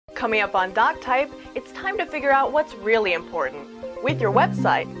Coming up on Doctype, it's time to figure out what's really important with your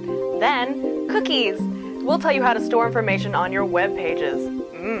website. Then, cookies. We'll tell you how to store information on your web pages.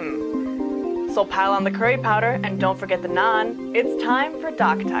 So pile on the curry powder and don't forget the naan. It's time for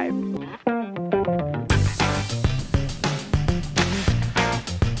Doctype.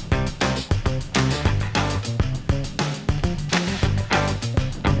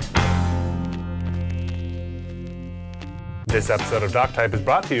 This episode of Doctype is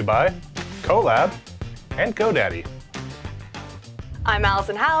brought to you by Colab and GoDaddy. I'm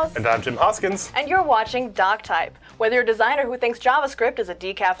Allison House. And I'm Jim Hoskins. And you're watching Doctype. Whether you're a designer who thinks JavaScript is a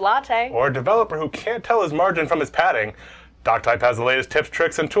decaf latte, or a developer who can't tell his margin from his padding, Doctype has the latest tips,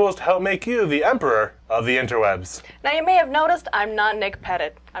 tricks, and tools to help make you the emperor of the interwebs. Now you may have noticed I'm not Nick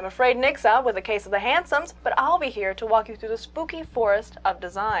Pettit. I'm afraid Nick's out with a case of the handsomes, but I'll be here to walk you through the spooky forest of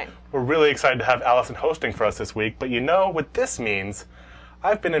design. We're really excited to have Allison hosting for us this week, but you know what this means.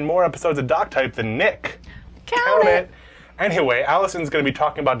 I've been in more episodes of Doctype than Nick. Count it! Anyway, Allison's going to be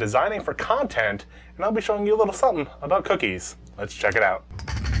talking about designing for content, and I'll be showing you a little something about cookies. Let's check it out.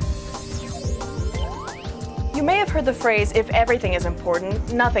 You may have heard the phrase, if everything is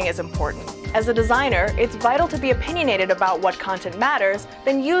important, nothing is important. As a designer, it's vital to be opinionated about what content matters,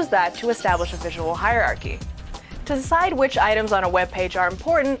 then use that to establish a visual hierarchy. To decide which items on a web page are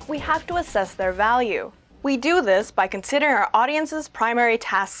important, we have to assess their value. We do this by considering our audience's primary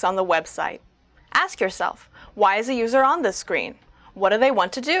tasks on the website. Ask yourself, why is a user on this screen? What do they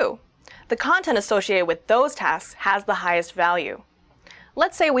want to do? The content associated with those tasks has the highest value.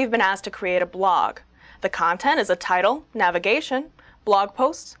 Let's say we've been asked to create a blog. The content is a title, navigation, blog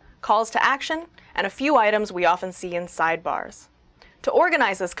posts, calls to action, and a few items we often see in sidebars. To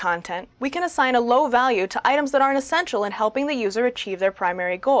organize this content, we can assign a low value to items that aren't essential in helping the user achieve their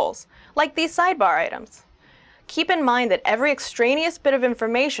primary goals, like these sidebar items. Keep in mind that every extraneous bit of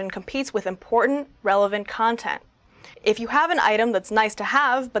information competes with important, relevant content. If you have an item that's nice to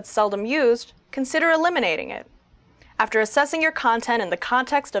have but seldom used, consider eliminating it. After assessing your content in the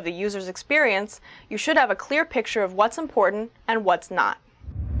context of the user's experience, you should have a clear picture of what's important and what's not.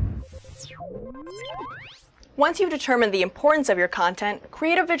 Once you've determined the importance of your content,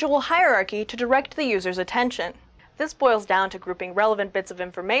 create a visual hierarchy to direct the user's attention. This boils down to grouping relevant bits of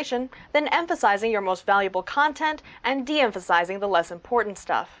information, then emphasizing your most valuable content and de-emphasizing the less important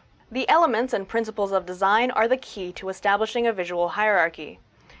stuff. The elements and principles of design are the key to establishing a visual hierarchy.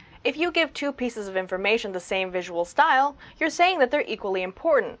 If you give two pieces of information the same visual style, you're saying that they're equally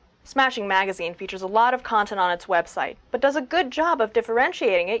important. Smashing Magazine features a lot of content on its website, but does a good job of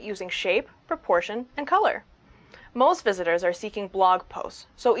differentiating it using shape, proportion, and color. Most visitors are seeking blog posts,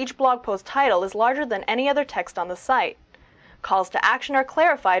 so each blog post title is larger than any other text on the site. Calls to action are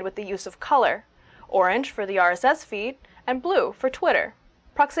clarified with the use of color, orange for the RSS feed, and blue for Twitter.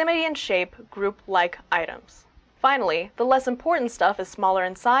 Proximity and shape group like items. Finally, the less important stuff is smaller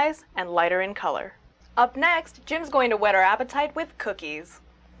in size and lighter in color. Up next, Jim's going to whet our appetite with cookies.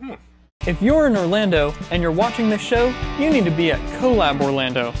 If you're in Orlando and you're watching this show, you need to be at Colab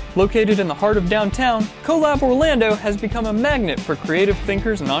Orlando. Located in the heart of downtown, Colab Orlando has become a magnet for creative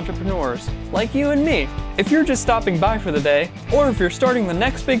thinkers and entrepreneurs, like you and me. If you're just stopping by for the day, or if you're starting the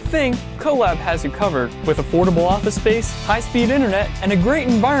next big thing, Colab has you covered. With affordable office space, high-speed internet, and a great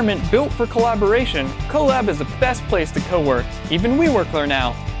environment built for collaboration, Colab is the best place to co-work. Even we work there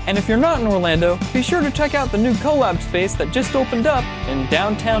now. And if you're not in Orlando, be sure to check out the new Colab space that just opened up in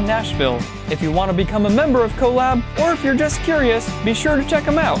downtown Nashville. If you want to become a member of Colab, or if you're just curious, be sure to check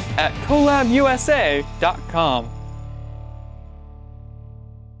them out at colabusa.com.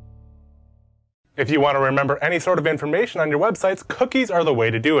 If you want to remember any sort of information on your websites, cookies are the way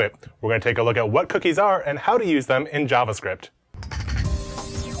to do it. We're going to take a look at what cookies are and how to use them in JavaScript.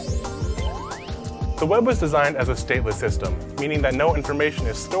 The web was designed as a stateless system, meaning that no information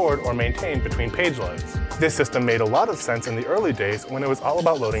is stored or maintained between page loads. This system made a lot of sense in the early days when it was all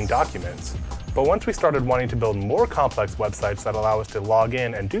about loading documents. But once we started wanting to build more complex websites that allow us to log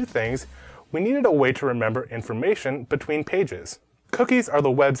in and do things, we needed a way to remember information between pages. Cookies are the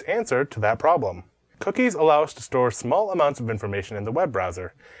web's answer to that problem. Cookies allow us to store small amounts of information in the web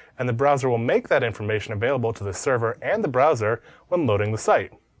browser, and the browser will make that information available to the server and the browser when loading the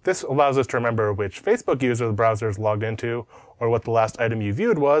site. This allows us to remember which Facebook user the browser is logged into, or what the last item you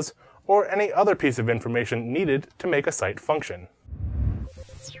viewed was, or any other piece of information needed to make a site function.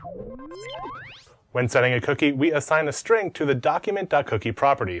 When setting a cookie, we assign a string to the document.cookie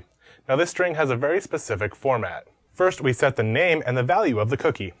property. Now this string has a very specific format. First, we set the name and the value of the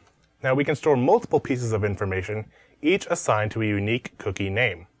cookie. Now we can store multiple pieces of information, each assigned to a unique cookie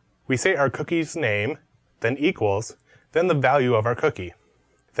name. We say our cookie's name, then equals, then the value of our cookie.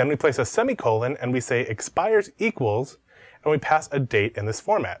 Then we place a semicolon and we say expires equals, and we pass a date in this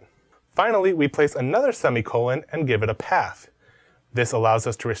format. Finally, we place another semicolon and give it a path. This allows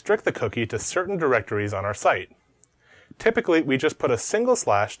us to restrict the cookie to certain directories on our site. Typically, we just put a single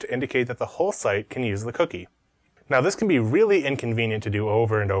slash to indicate that the whole site can use the cookie. Now, this can be really inconvenient to do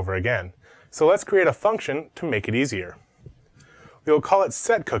over and over again, so let's create a function to make it easier. We will call it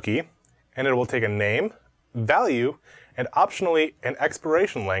setCookie, and it will take a name, value, and optionally an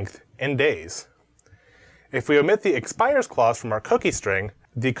expiration length in days. If we omit the expires clause from our cookie string,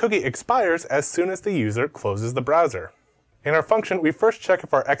 the cookie expires as soon as the user closes the browser. In our function, we first check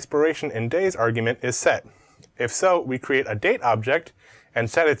if our expiration in days argument is set. If so, we create a date object and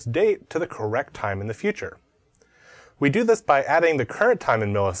set its date to the correct time in the future. We do this by adding the current time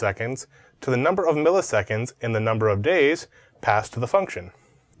in milliseconds to the number of milliseconds in the number of days passed to the function.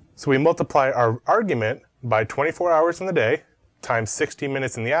 So we multiply our argument by 24 hours in the day, times 60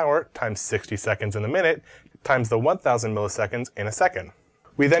 minutes in the hour, times 60 seconds in the minute, times the 1000 milliseconds in a second.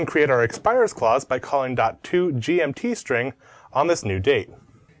 We then create our expires clause by calling .toGMT string on this new date.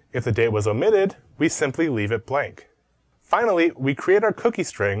 If the date was omitted, we simply leave it blank. Finally, we create our cookie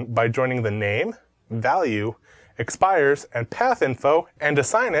string by joining the name, value, expires, and path info, and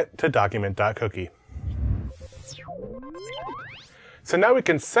assign it to document.cookie. So now we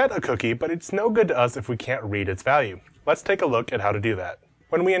can set a cookie, but it's no good to us if we can't read its value. Let's take a look at how to do that.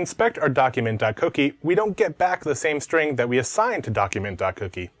 When we inspect our document.cookie, we don't get back the same string that we assigned to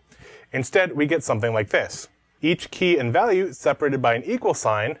document.cookie. Instead, we get something like this. Each key and value separated by an equal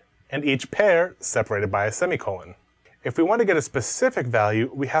sign, and each pair separated by a semicolon. If we want to get a specific value,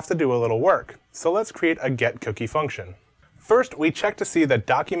 we have to do a little work. So let's create a getCookie function. First, we check to see that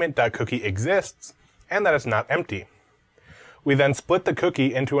document.cookie exists and that it's not empty. We then split the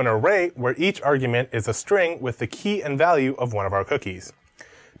cookie into an array where each argument is a string with the key and value of one of our cookies.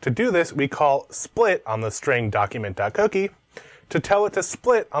 To do this, we call split on the string document.cookie to tell it to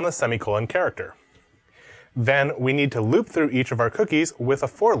split on the semicolon character. Then we need to loop through each of our cookies with a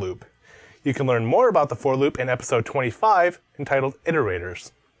for loop. You can learn more about the for loop in episode 25, entitled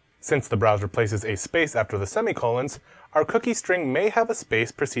Iterators. Since the browser places a space after the semicolons, our cookie string may have a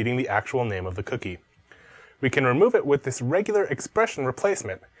space preceding the actual name of the cookie. We can remove it with this regular expression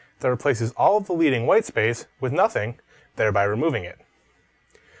replacement that replaces all of the leading white space with nothing, thereby removing it.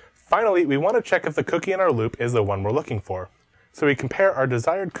 Finally, we want to check if the cookie in our loop is the one we're looking for. So we compare our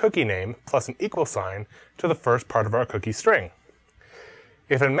desired cookie name plus an equal sign to the first part of our cookie string.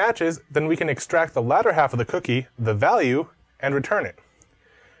 If it matches, then we can extract the latter half of the cookie, the value, and return it.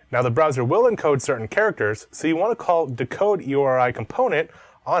 Now the browser will encode certain characters, so you want to call decode URI component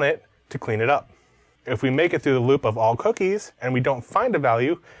on it to clean it up. If we make it through the loop of all cookies and we don't find a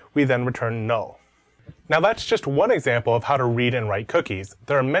value, we then return null. Now that's just one example of how to read and write cookies.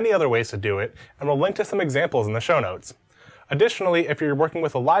 There are many other ways to do it, and we'll link to some examples in the show notes. Additionally, if you're working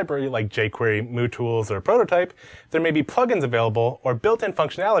with a library like jQuery, MooTools, or Prototype, there may be plugins available or built-in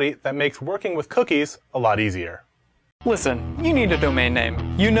functionality that makes working with cookies a lot easier. Listen, you need a domain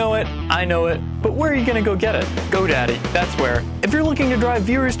name. You know it, I know it, but where are you gonna go get it? GoDaddy, that's where. If you're looking to drive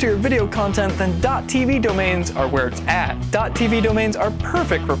viewers to your video content, then .tv domains are where it's at. .tv domains are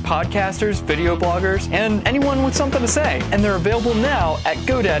perfect for podcasters, video bloggers, and anyone with something to say. And they're available now at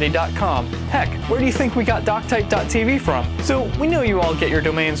GoDaddy.com. Heck, where do you think we got Doctype.tv from? So we know you all get your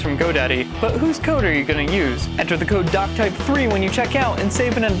domains from GoDaddy, but whose code are you gonna use? Enter the code Doctype3 when you check out and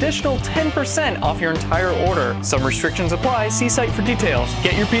save an additional 10% off your entire order. Some restrictions apply. See site for details.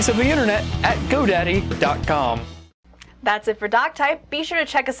 Get your piece of the internet at GoDaddy.com. That's it for Doctype. Be sure to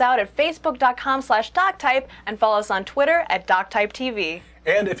check us out at facebook.com/Doctype and follow us on Twitter at DoctypeTV.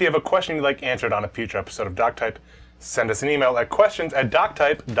 And if you have a question you'd like answered on a future episode of Doctype, send us an email at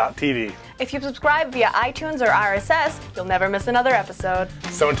questions@doctype.tv. If you subscribe via iTunes or RSS, you'll never miss another episode.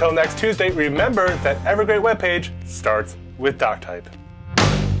 So until next Tuesday, remember that every great webpage starts with Doctype.